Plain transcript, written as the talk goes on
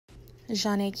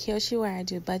Jona'e Ky'Oshee, where I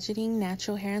do budgeting,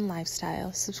 natural hair, and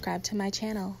lifestyle. Subscribe to my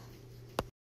channel.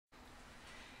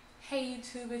 Hey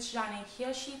YouTube, it's Jona'e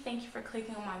Ky'Oshee. Thank you for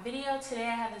clicking on my video. Today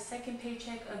I have the second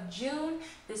paycheck of June.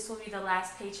 This will be the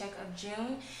last paycheck of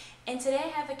June. And today I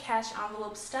have a cash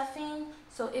envelope stuffing.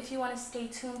 So if you want to stay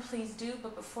tuned, please do.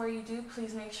 But before you do,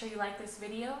 please make sure you like this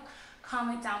video.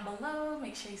 Comment down below.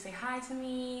 Make sure you say hi to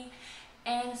me.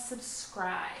 And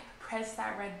subscribe. Press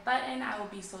that red button. I will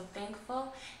be so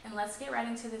thankful. And let's get right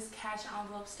into this cash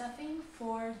envelope stuffing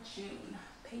for June.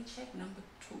 Paycheck number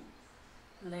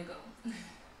 2. Lego.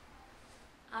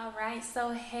 Alright, so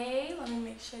hey, let me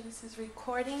make sure this is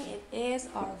recording. It is.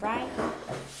 Alright.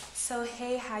 So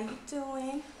hey, how you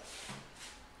doing?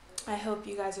 I hope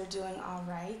you guys are doing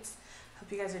alright.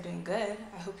 Hope you guys are doing good.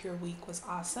 I hope your week was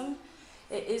awesome.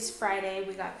 It is Friday.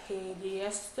 We got paid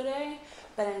yesterday,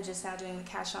 but I'm just now doing the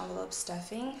cash envelope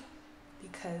stuffing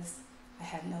because I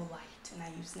had no light and I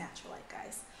use natural light,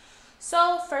 guys.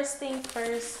 So first thing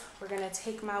first, we're gonna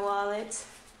take my wallet.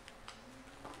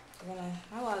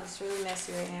 My wallet's really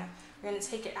messy right now. We're gonna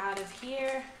take it out of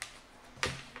here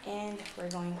and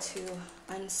we're going to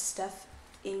unstuff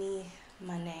any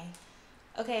money.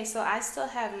 Okay, so I still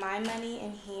have my money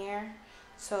in here.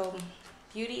 So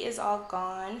beauty is all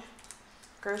gone.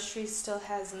 Groceries still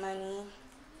has money.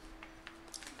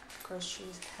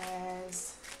 Groceries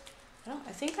has,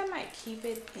 I think I might keep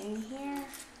it in here.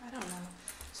 I don't know.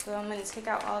 So I'm gonna take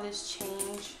out all this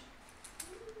change,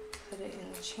 put it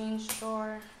in the change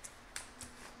drawer.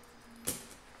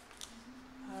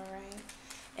 Alright,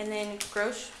 and then okay,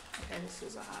 this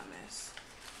is a hot mess.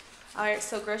 Alright,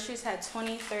 so groceries had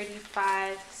 20,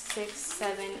 35, 6,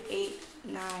 7, 8,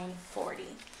 9, 40.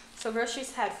 So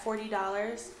groceries had $40.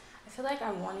 I feel like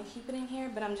I want to keep it in here,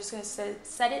 but I'm just going to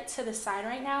set it to the side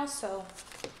right now. So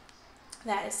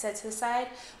that is set to the side.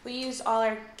 We used all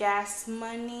our gas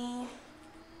money,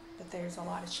 but there's a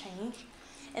lot of change.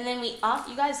 And then you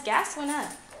guys, gas went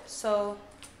up. So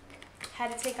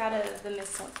had to take out of the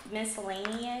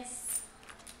miscellaneous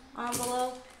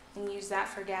envelope and use that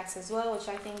for gas as well, which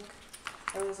I think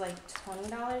there was like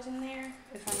 $20 in there,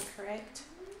 if I'm correct.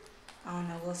 I don't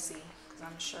know, we'll see, because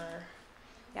I'm sure,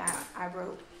 yeah, I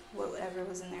wrote whatever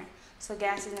was in there. So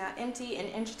gas is now empty,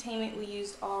 and entertainment, we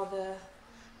used all the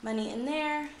money in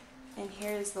there, and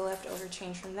here's the leftover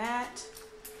change from that.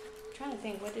 I'm trying to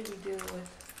think, what did we do with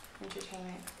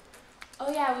entertainment?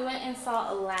 Oh yeah, we went and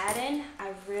saw Aladdin.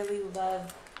 I really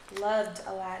loved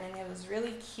Aladdin. It was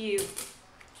really cute.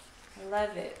 I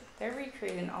love it. They're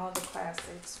recreating all the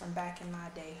classics from back in my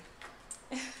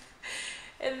day.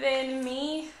 And then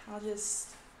me, I'll just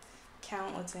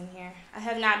count what's in here. I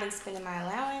have not been spending my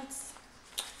allowance,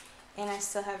 and I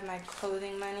still have my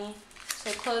clothing money.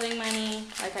 So clothing money,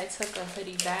 like I took a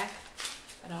hoodie back.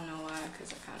 I don't know why,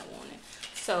 because I kind of want it.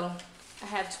 So I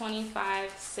have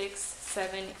 25, 6,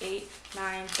 7, 8,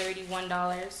 9,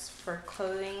 $31 for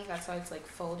clothing. That's why it's like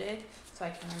folded, so I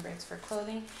can remember it's for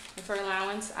clothing. And for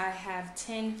allowance, I have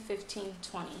 10, 15,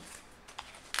 20.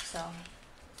 So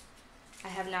I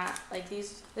have not, like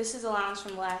this is allowance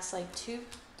from the last like 2,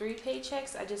 3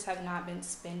 paychecks. I just have not been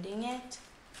spending it.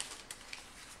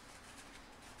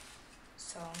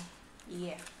 So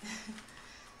yeah.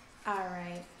 All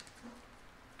right.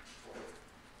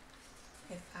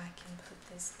 If I can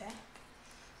put this back.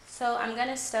 So I'm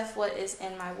gonna stuff what is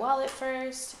in my wallet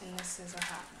first, and this is a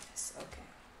hot mess.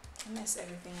 Okay, I messed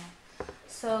everything up.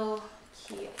 So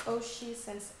Ky'Oshee,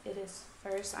 since it is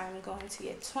first, I'm going to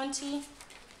get 20.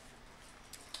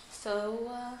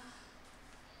 So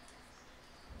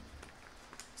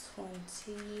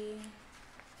 20.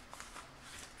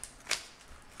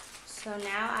 So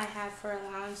now I have for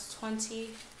allowance 20,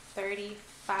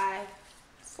 35,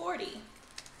 40.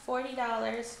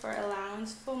 $40 for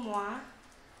allowance for moi.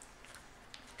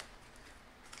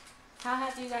 How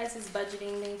have you guys'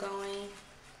 budgeting been going?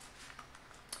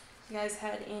 You guys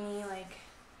had any like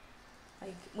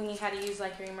when you had to use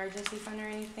like your emergency fund or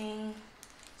anything?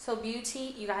 So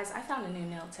beauty, you guys, I found a new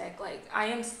nail tech. Like, I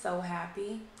am so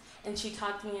happy. And she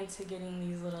talked me into getting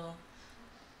these little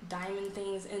diamond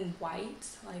things in white.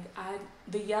 Like,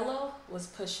 the yellow was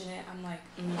pushing it. I'm like,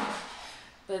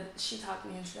 But she talked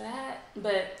me into that.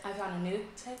 But I found a new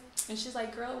tech, and she's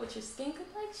like, girl, with your skin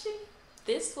complexion,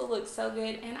 this will look so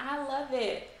good, and I love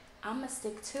it. I'm gonna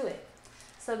stick to it.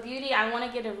 So beauty, I want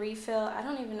to get a refill. I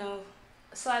don't even know.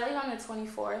 So I leave on the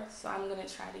 24th, so I'm gonna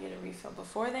try to get a refill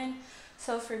before then.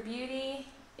 So for beauty,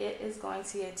 it is going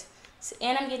to get,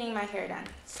 and I'm getting my hair done.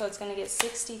 So it's gonna get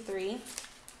 63,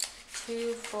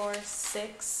 2, 4,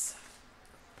 6,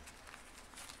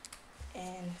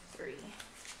 and 3.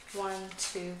 1,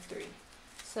 2, 3.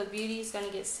 So beauty is going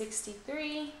to get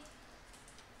 63.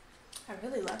 I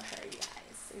really love her, you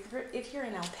guys. If you're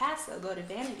in El Paso, go to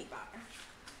Vanity Bar.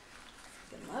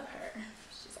 I freaking love her.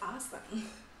 She's awesome.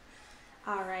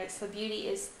 All right, so beauty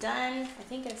is done. I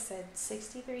think I said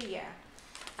 63, yeah.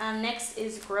 Next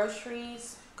is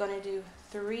groceries. Gonna do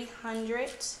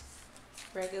 300.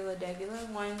 Regular,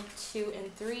 1, 2,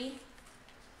 and 3.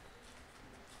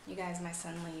 You guys, my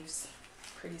son leaves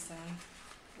pretty soon.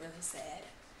 Really sad.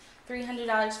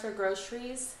 $300 for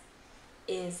groceries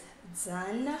is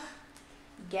done.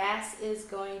 Gas is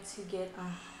going to get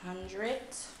 100.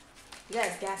 You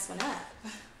guys, gas went up.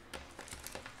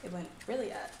 It went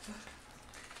really up.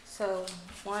 So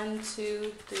 1,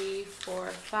 2, 3, 4,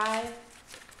 5.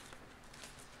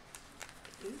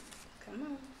 Ooh, come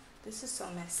on. This is so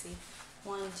messy.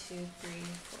 1, 2, 3,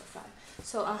 4, 5.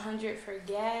 So 100 for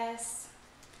gas.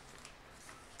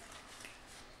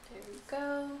 There we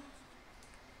go.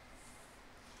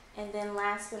 And then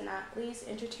last but not least,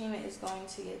 entertainment is going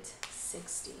to get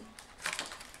 60.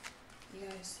 You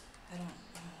guys, I don't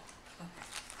know. Okay.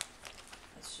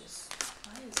 Let's just,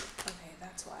 why is it? Okay,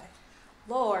 that's why.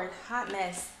 Lord, hot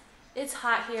mess. It's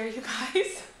hot here, you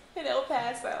guys, in El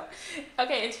Paso.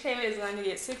 Okay, entertainment is going to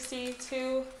get 60,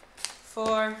 2,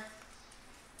 4,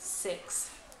 6.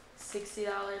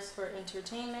 $60 for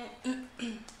entertainment.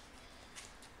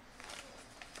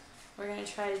 We're going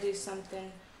to try to do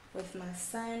something with my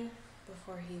son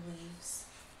before he leaves.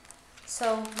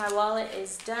 So my wallet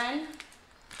is done.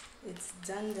 It's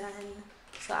done.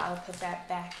 So I'll put that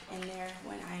back in there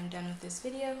when I am done with this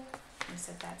video. Let me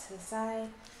set that to the side.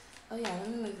 Oh yeah, let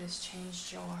me move this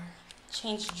change jar.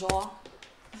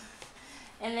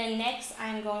 And then next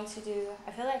I'm going to do,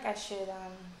 I feel like I should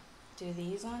do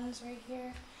these ones right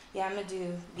here. Yeah, I'm gonna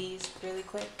do these really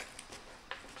quick.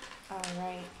 All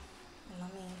right, and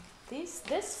let me,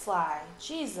 this fly,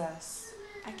 Jesus,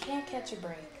 I can't catch a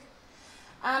break.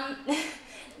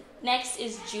 Next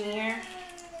is Junior.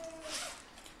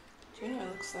 Junior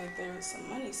looks like there was some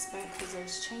money spent because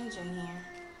there's change in here.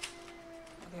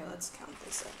 Okay, let's count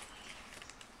this up.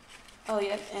 Oh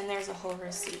yeah, and there's a whole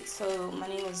receipt, so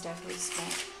money was definitely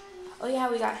spent. Oh yeah,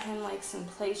 we got him like some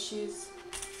play shoes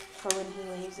for when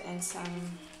he leaves and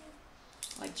some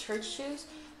like church shoes.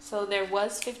 So there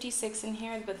was 56 in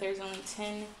here, but there's only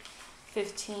 10,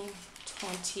 15,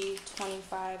 20,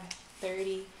 25,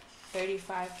 30,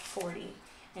 35, 40.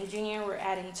 And Junior, we're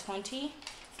adding 20.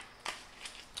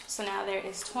 So now there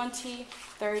is 20,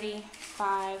 30,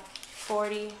 5,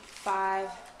 40, 5,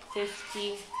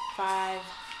 50, 5,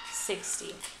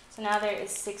 60. So now there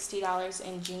is $60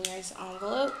 in Junior's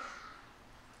envelope.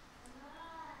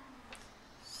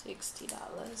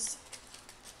 $60.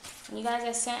 And you guys,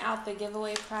 I sent out the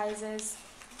giveaway prizes,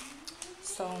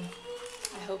 so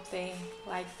I hope they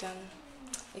liked them.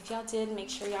 If y'all did, make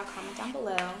sure y'all comment down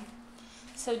below.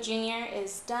 So Junior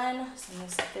is done. So I'm going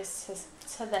to set this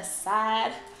to the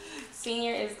side.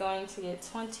 Senior is going to get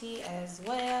 20 as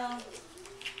well.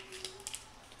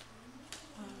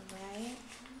 Alright.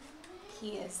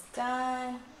 He is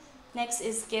done. Next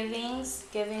is Givings.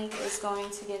 Giving is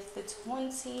going to get the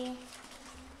 20.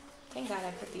 Thank God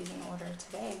I put these in order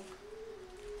today.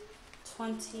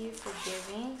 20 for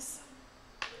Givings.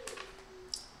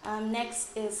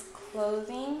 Next is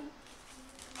clothing.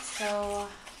 So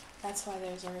that's why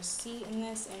there's a receipt in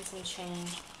this and some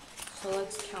change. So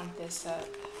let's count this up.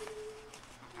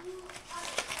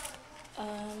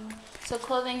 So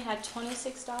clothing had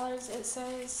 $26, it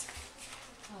says.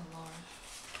 Oh Lord.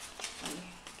 Let me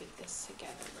get this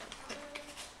together real quick.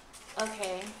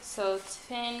 Okay, so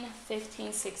 10,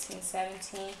 15, 16,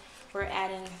 17. We're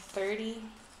adding 30,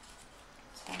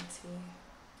 20,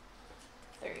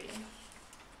 30.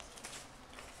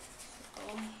 So,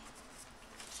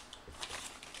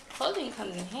 clothing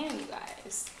comes in handy, you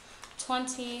guys.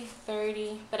 20,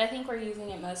 30, but I think we're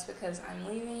using it most because I'm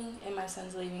leaving and my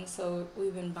son's leaving, so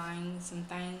we've been buying some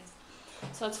things.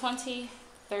 So 20,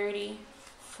 30,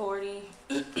 40,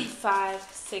 5,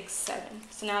 6, 7.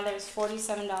 So now there's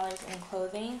 $47 in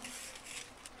clothing.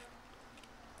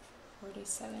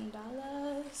 $47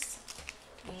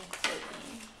 in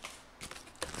clothing.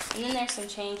 And then there's some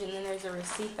change, and then there's a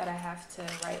receipt that I have to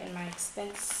write in my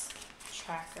expense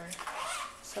tracker.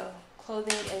 So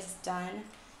clothing is done.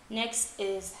 Next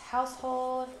is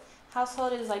household.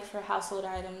 Household is like for household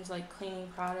items like cleaning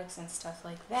products and stuff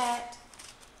like that.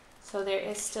 So there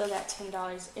is still that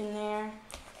 $10 in there.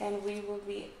 And we will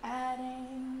be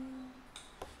adding,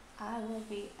 I will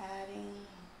be adding,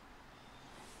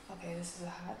 okay, this is a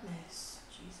hot mess,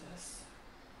 Jesus.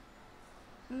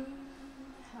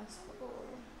 Household.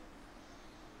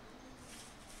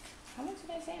 How much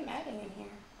did I say I'm adding in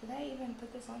here? Did I even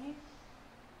put this on here?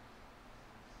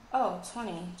 Oh,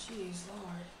 20. Jeez,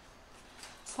 Lord.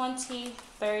 20,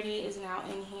 30 is now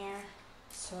in here.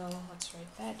 So let's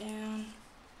write that down.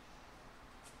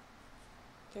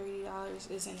 $30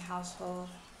 is in household.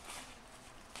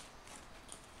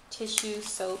 Tissue,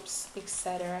 soaps,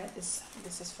 etc. This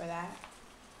is for that.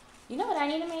 You know what I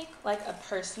need to make? Like a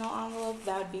personal envelope.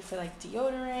 That would be for like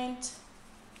deodorant.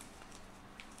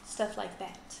 Stuff like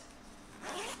that.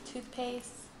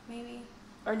 Toothpaste, maybe?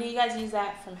 Or do you guys use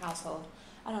that from household?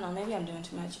 I don't know. Maybe I'm doing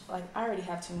too much. Like, I already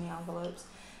have too many envelopes.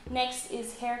 Next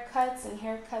is haircuts, and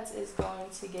haircuts is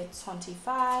going to get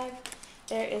 $25.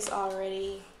 There is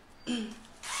already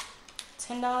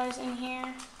 $10 in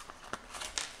here.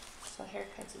 So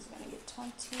haircuts is going to get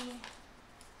 $25.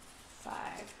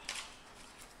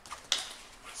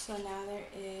 So now there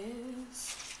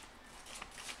is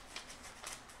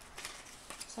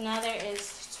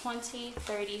 $20,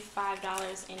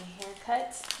 $35 in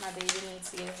haircuts. My baby needs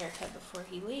to get a haircut before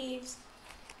he leaves.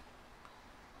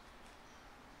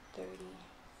 35.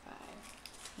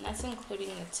 And that's including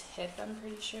the tip, I'm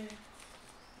pretty sure.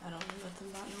 I don't know nothing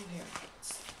about no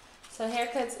haircuts. So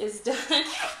haircuts is done.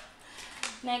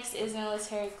 Next is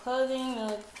military clothing.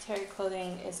 Military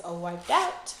clothing is all wiped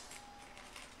out.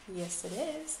 Yes, it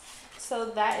is.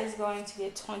 So that is going to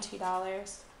get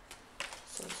 $20.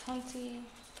 So $20.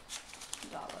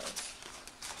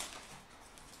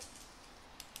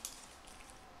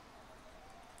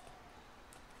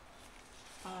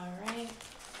 Alright.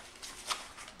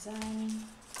 Done.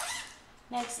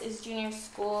 Next is junior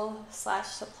school /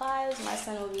 supplies. My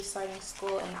son will be starting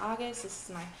school in August. This is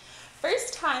my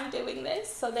first time doing this.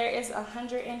 So there is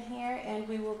 100 in here, and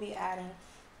we will be adding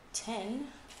 10.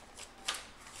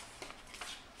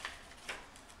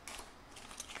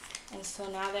 And so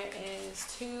now there is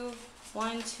 2,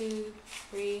 4,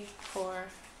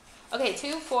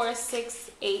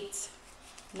 6, 8,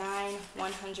 9,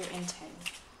 110.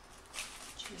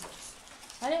 Jesus.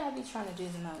 Why did I be trying to do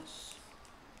the most?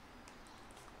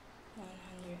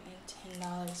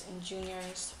 $110 in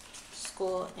juniors,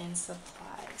 school, and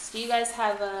supplies. Do you guys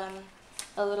have a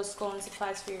little school and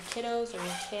supplies for your kiddos or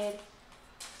your kid?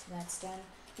 So that's done.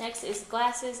 Next is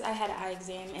glasses. I had an eye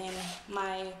exam and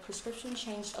my prescription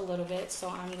changed a little bit, so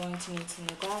I'm going to need some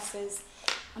new glasses.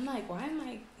 I'm like, why am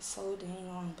I so dang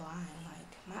on blind?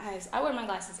 Like, my eyes, I wear my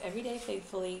glasses every day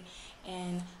faithfully,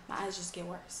 and my eyes just get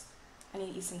worse. I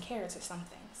need to eat some carrots or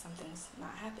something. Something's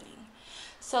not happening.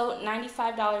 So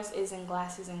 $95 is in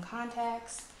glasses and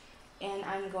contacts, and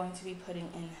I'm going to be putting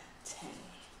in 10.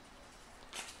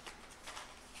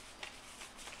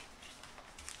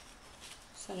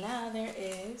 So now there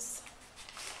is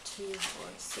 2,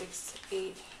 4, 6,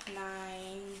 8, 9,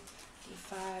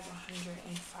 85,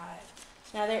 105.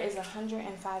 So now there is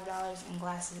 $105 in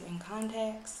glasses and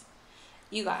contacts.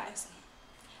 You guys,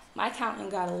 my accountant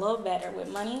got a little better with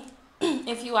money.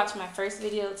 If you watch my first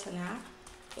video to now,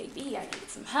 baby, I need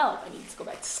some help. I need to go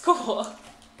back to school.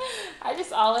 I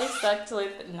just always stuck to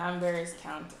with numbers,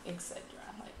 count, etc.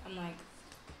 I'm like,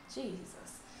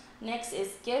 Jesus. Next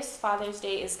is gifts. Father's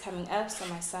Day is coming up, so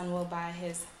my son will buy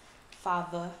his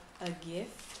father a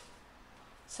gift.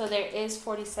 So there is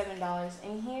 $47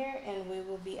 in here, and we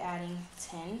will be adding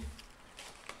 10.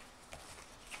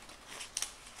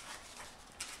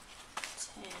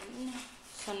 10.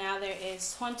 So now there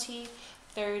is 20,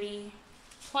 30,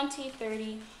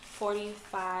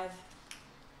 45,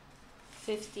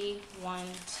 50, 1,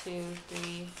 2,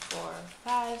 3, 4,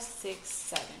 5, 6,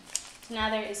 7. So now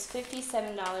there is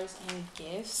 $57 in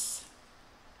gifts.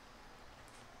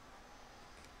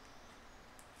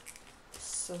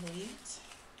 Sweet.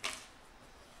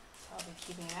 So I'll be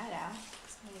keeping that out.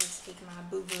 So I'm going to take my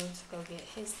boo-boo to go get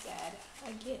his dad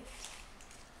a gift.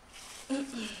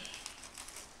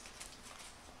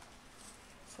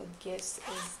 So gifts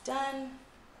is done.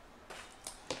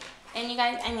 And you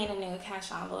guys, I made a new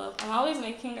cash envelope. I'm always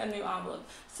making a new envelope.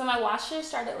 So my washer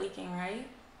started leaking, right?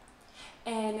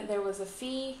 And there was a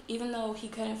fee. Even though he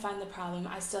couldn't find the problem,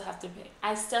 I still had to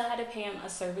pay him a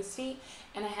service fee,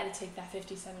 and I had to take that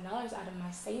 $57 out of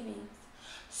my savings.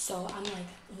 So I'm like,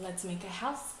 let's make a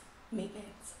house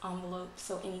maintenance envelope.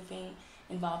 So anything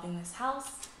involving this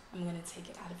house, I'm gonna take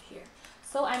it out of here.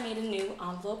 So I made a new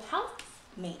envelope, house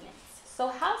maintenance. So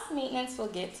house maintenance will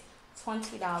get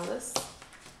 $20.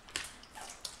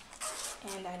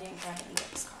 And I didn't grab an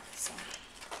index card, so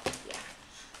yeah.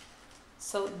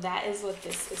 So that is what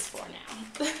this is for now.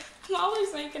 I'm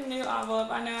always making a new envelope.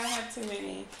 I know I have too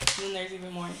many, and then there's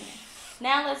even more in here.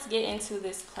 Now let's get into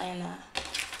this planner.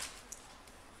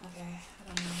 Okay, I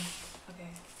don't know. Okay,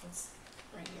 let's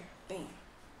right here. Bam.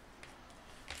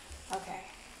 Okay.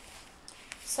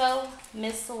 So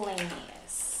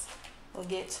miscellaneous. will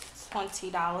get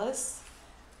 $20.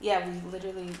 Yeah, we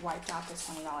literally wiped out the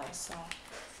 $20, so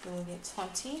we'll get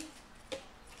 $20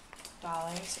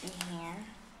 in here.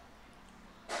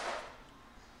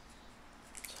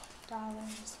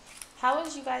 $20. How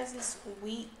was you guys this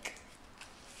week?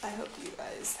 I hope you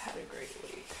guys had a great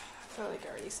week. I feel like I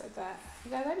already said that.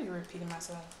 You guys, I be repeating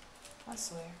myself. I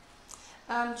swear.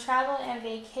 Travel and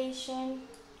vacation.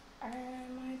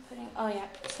 Am I putting? Oh yeah,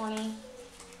 20.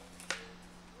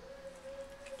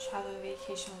 Travel and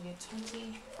vacation will get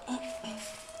 20.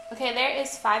 Okay, there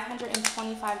is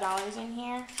 $525 in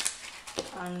here.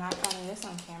 I'm not counting this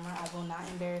on camera. I will not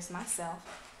embarrass myself.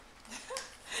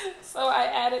 So I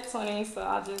added 20, so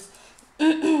I'll just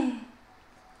do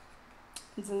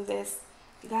this.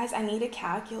 You guys, I need a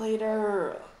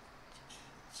calculator.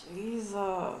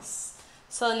 Jesus.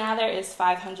 So now there is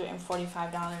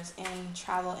 $545 in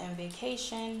travel and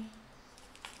vacation.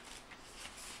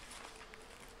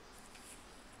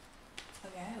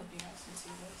 Okay, I hope you guys can see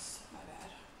this. My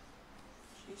bad.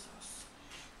 Jesus.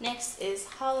 Next is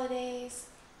holidays.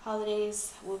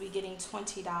 Holidays will be getting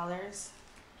 $20.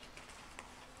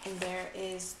 And there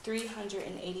is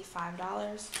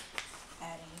 $385.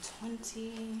 Adding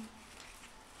 20.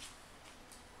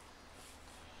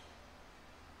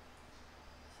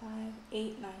 5,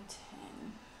 8, 9,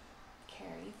 10.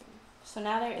 Carry through. So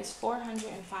now there is $405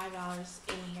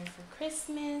 in here for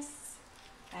Christmas.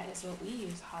 That is what we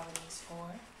use holidays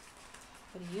for.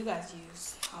 What do you guys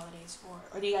use holidays for?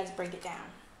 Or do you guys break it down?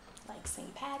 Like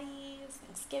St. Patty's,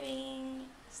 Thanksgiving,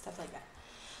 stuff like that.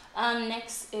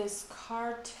 Next is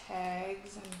car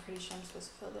tags. I'm pretty sure I'm supposed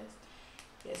to fill this.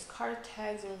 Yes, car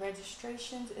tags and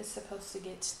registrations is supposed to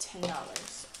get $10.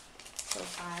 So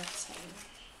 5,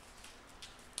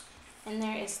 10. And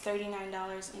there is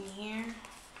 $39 in here.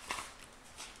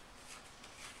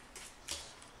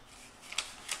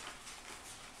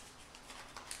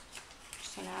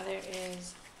 So now there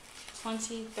is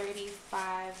 20,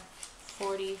 35,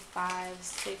 45,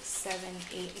 6, 7,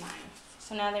 8, 9.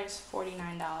 So now there's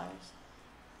 $49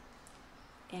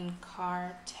 in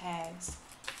car tags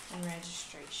and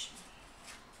registration.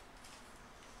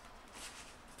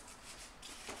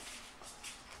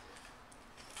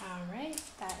 Alright,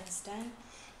 that is done.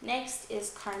 Next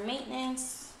is car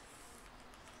maintenance.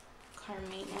 Car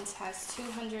maintenance has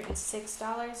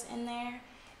 $206 in there,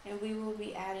 and we will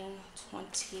be adding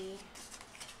 25.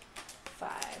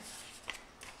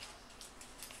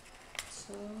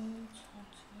 So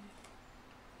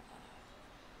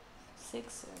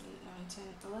 6, 7, 8, 9,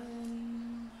 10,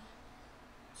 11,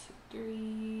 2,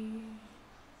 3,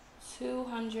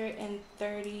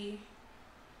 230.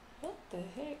 What the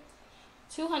heck?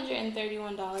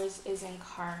 $231 is in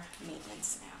car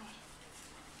maintenance now.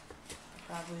 I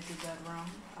probably did that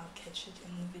wrong. I'll catch it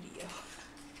in the video.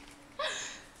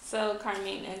 So car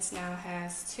maintenance now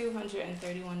has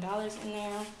 $231 in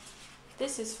there.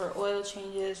 This is for oil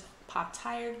changes, pop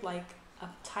tire, like a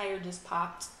tire just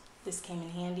popped. This came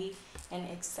in handy, and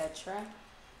etc.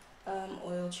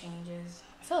 Oil changes.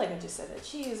 I feel like I just said that.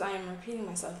 Jeez, I am repeating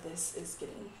myself. This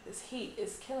heat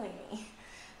is killing me.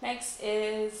 Next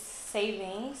is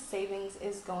savings. Savings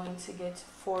is going to get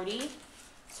 40.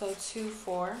 So 2,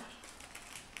 4.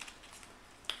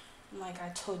 Like I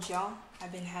told y'all,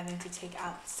 I've been having to take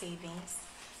out savings.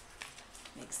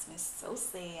 Makes me so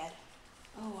sad.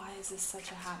 Oh, why is this such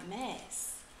a hot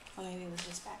mess? Or maybe it was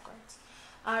just backwards.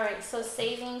 Alright, so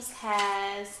savings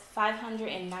has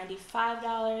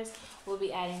 $595. We'll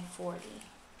be adding 40.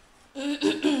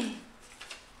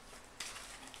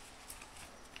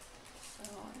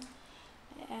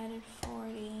 Added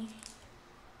 40.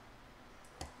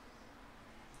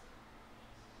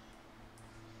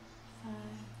 5,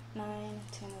 9,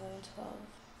 10, 11, 12,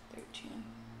 13.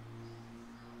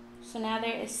 So now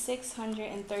there is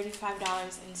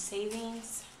 $635 in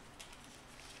savings.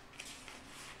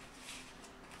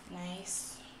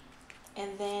 Nice.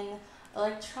 And then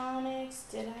electronics.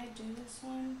 Did I do this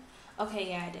one?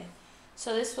 Okay, yeah, I did.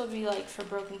 So this will be like for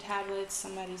broken tablets.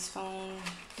 Somebody's phone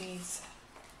needs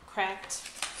cracked.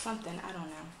 Something, I don't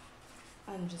know.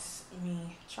 I'm just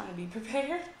me trying to be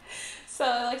prepared. So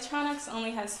electronics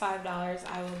only has $5.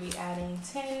 I will be adding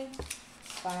 10,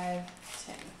 5,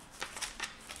 10.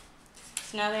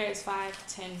 So now there is $5,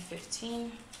 10,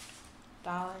 $15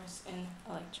 in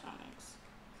electronics.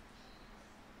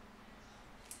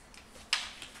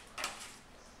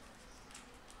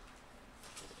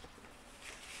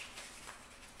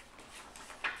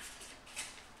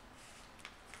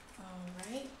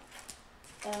 Alright.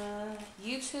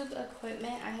 YouTube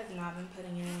equipment, I have not been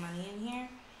putting any money in here,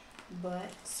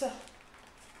 but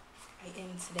I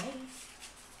am today.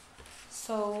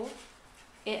 So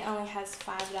it only has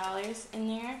 $5 in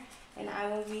there, and I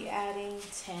will be adding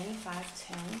 10, 5,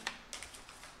 10.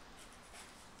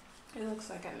 It looks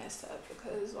like I messed up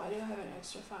because why do I have an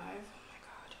extra 5? Oh my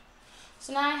god.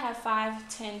 So now I have $5,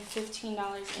 10,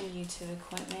 $15 in YouTube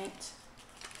equipment.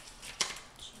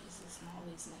 Jesus, I'm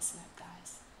always messing up,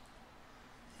 guys.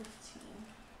 15.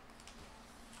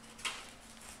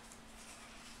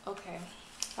 Okay,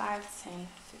 5, 10,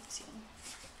 15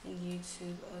 in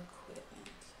YouTube equipment.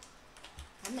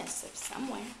 I messed up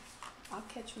somewhere. I'll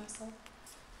catch myself.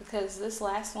 Because this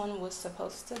last one was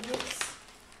supposed to get,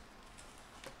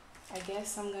 I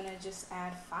guess I'm gonna just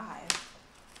add 5.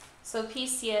 So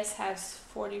PCS has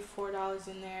 $44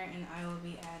 in there, and I will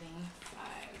be adding 5.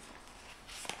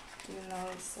 Even though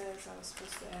it says I was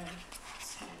supposed to add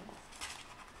 10.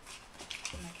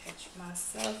 I'm gonna catch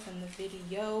myself in the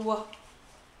video.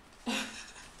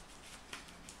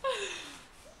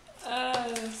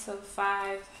 So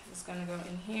 5 is gonna go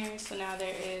in here. So now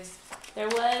there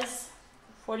was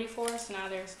 44, so now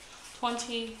there's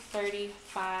 20, 30,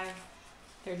 5,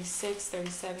 36,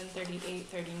 37, 38,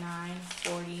 39,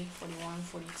 40, 41,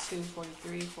 42,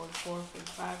 43, 44,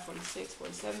 45, 46,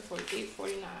 47, 48,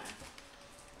 49.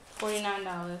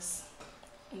 $49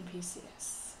 in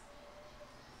PCS.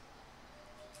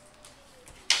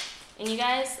 And you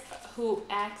guys who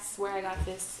asked where I got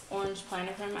this orange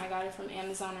planner from, I got it from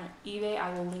Amazon or eBay.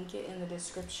 I will link it in the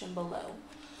description below.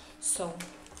 So,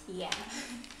 yeah.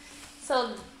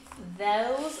 So,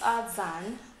 those are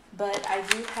done. But I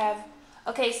do have...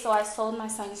 Okay, so I sold my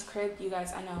son's crib. You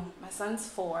guys, I know. My son's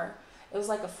 4. It was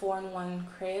like a 4-in-1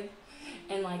 crib.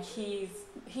 And, like, he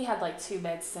had, like, 2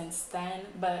 beds since then.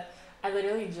 But... I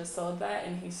literally just sold that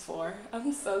and he's 4.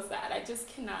 I'm so sad. I just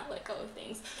cannot let go of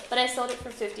things. But I sold it for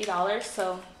 $50.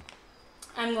 So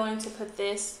I'm going to put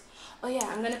this. Oh yeah,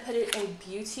 I'm going to put it in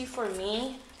beauty for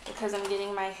me because I'm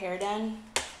getting my hair done.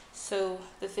 So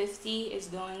the 50 is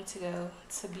going to go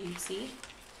to beauty,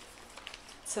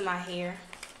 to my hair.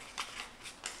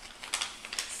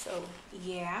 So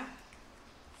yeah.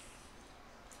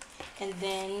 And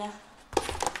then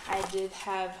I did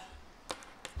have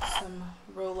some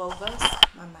rollovers,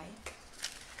 my mic.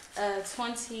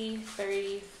 20,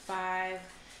 35,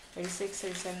 36,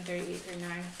 37, 38,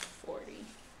 39, 40.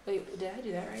 Wait, did I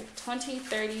do that right? 20,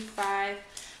 35,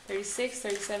 36,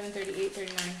 37, 38,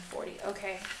 39, 40.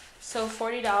 Okay, so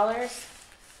 $40.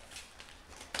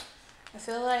 I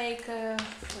feel like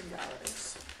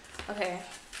 $40. Okay,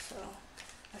 so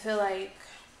I feel like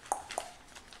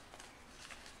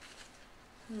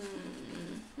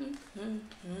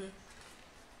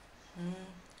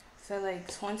I feel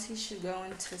like 20 should go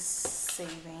into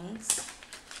savings.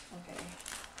 Okay,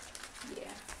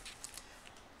 yeah.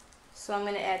 So I'm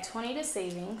going to add 20 to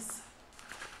savings.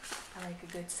 I like a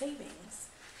good savings.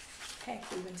 Heck,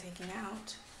 we've been taking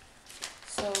out.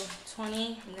 So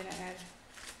 20, I'm going to add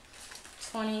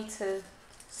 20 to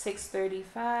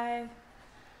 635.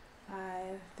 5,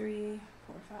 3,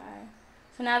 4, 5.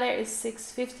 So now there is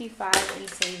 $655 in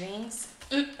savings.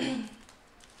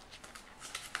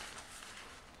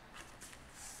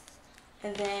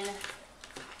 And then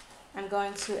I'm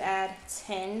going to add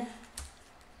 10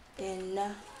 in,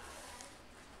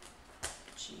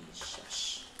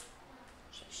 shush.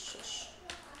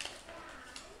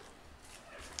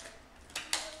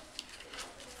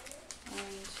 1, 2,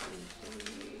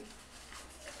 3,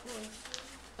 4.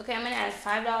 Okay, I'm going to add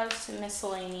 $5 to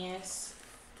miscellaneous.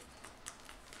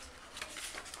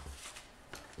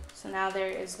 So now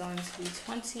there is going to be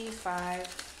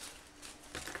 25.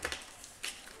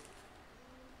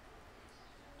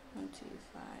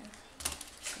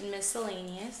 125 in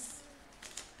miscellaneous,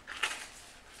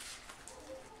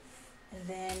 and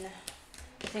then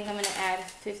I think I'm going to add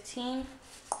 15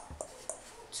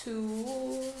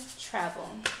 to travel.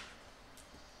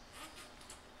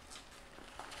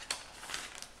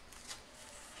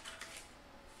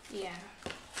 Yeah,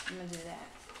 I'm going to do that.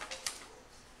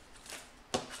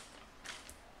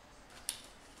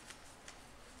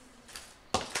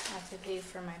 I have to pay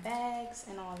for my bags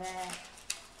and all that.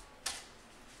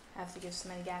 I have to give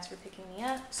somebody gas for picking me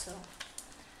up, so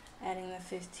adding the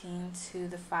 15 to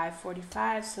the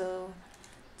 545, so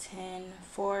 10,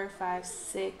 4, 5,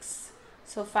 6.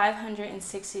 So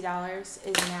 $560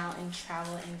 is now in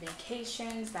travel and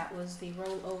vacations. That was the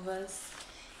rollovers.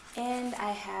 And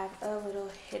I have a little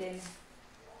hidden,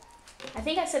 I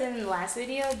think I said it in the last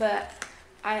video, but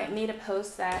I made a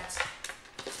post that,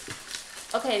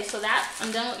 okay, so that,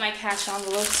 I'm done with my cash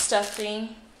envelope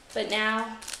stuffing, but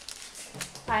now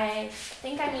I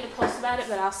think I need to post about it,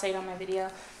 but I'll say it on my video.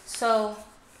 So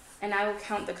and I will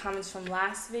count the comments from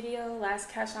last video, last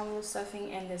cash envelope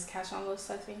stuffing, and this cash envelope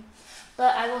stuffing.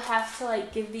 But I will have to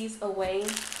like give these away.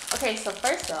 Okay, so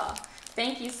first of all,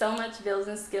 thank you so much, Bills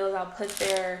and Skills. I'll put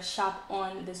their shop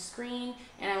on the screen,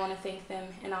 and I want to thank them,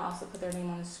 and I'll also put their name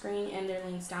on the screen and their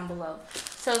links down below.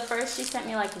 So first, she sent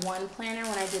me like one planner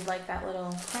when I did like that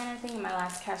little planner thing in my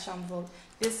last cash envelope.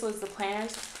 This was the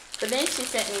planners, but then she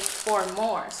sent me 4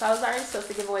 more. So I was already supposed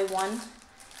to give away 1,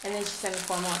 and then she sent me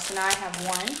 4 more. So now I have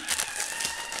 1,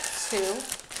 2,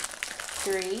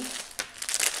 3,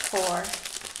 4,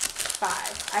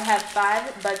 5. I have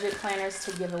 5 budget planners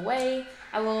to give away.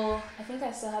 I think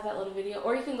I still have that little video,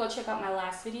 or you can go check out my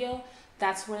last video.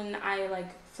 That's when I like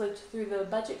flipped through the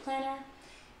budget planner.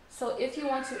 So if you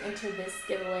want to enter this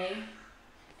giveaway,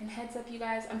 and heads up you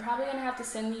guys, I'm probably gonna have to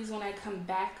send these when I come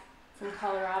back from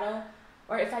Colorado,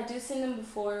 or if I do send them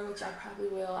before, which I probably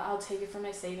will, I'll take it from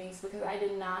my savings because I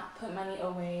did not put money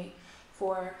away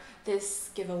for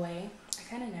this giveaway. I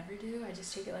kind of never do. I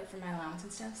just take it like for my allowance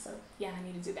and stuff. So yeah, I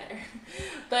need to do better.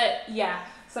 But yeah,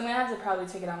 so I'm gonna have to probably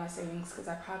take it out of my savings because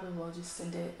I probably will just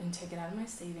send it and take it out of my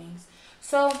savings.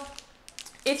 So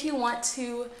if you want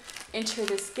to enter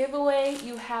this giveaway,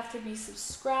 you have to be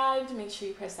subscribed. Make sure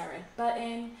you press that red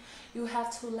button. You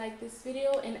have to like this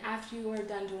video, and after you are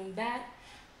done doing that,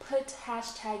 put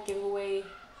hashtag giveaway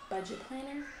budget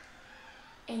planner,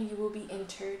 and you will be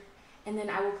entered. And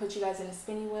then I will put you guys in a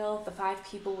spinning wheel. The 5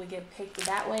 people will get picked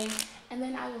that way, and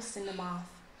then I will send them off.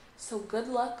 So good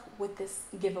luck with this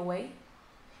giveaway.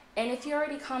 And if you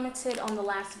already commented on the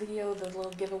last video, the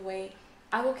little giveaway,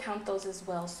 I will count those as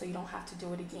well, so you don't have to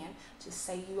do it again. Just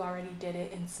say you already did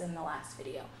it and send the last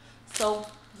video. So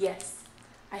yes,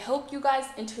 I hope you guys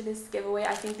enter this giveaway.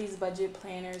 I think these budget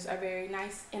planners are very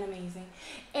nice and amazing.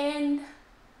 And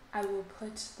I will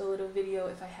put the little video,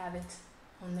 if I have it,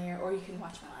 on there, or you can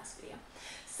watch my last video.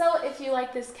 So if you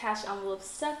like this cash envelope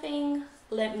stuffing,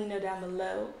 let me know down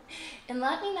below, and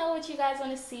let me know what you guys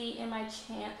want to see in my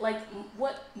channel. Like,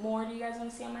 what more do you guys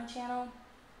want to see on my channel?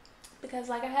 Because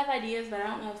like I have ideas, but I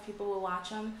don't know if people will watch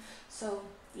them. So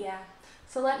yeah,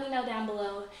 so let me know down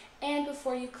below. And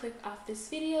before you click off this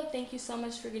video, thank you so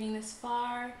much for getting this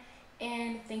far,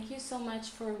 and thank you so much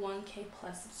for 1K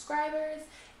plus subscribers.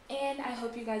 And I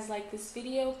hope you guys like this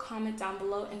video. Comment down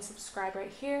below and subscribe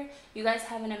right here. You guys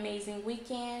have an amazing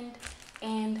weekend,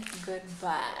 and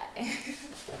goodbye.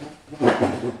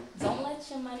 Don't let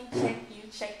your money check you,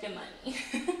 check your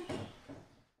money.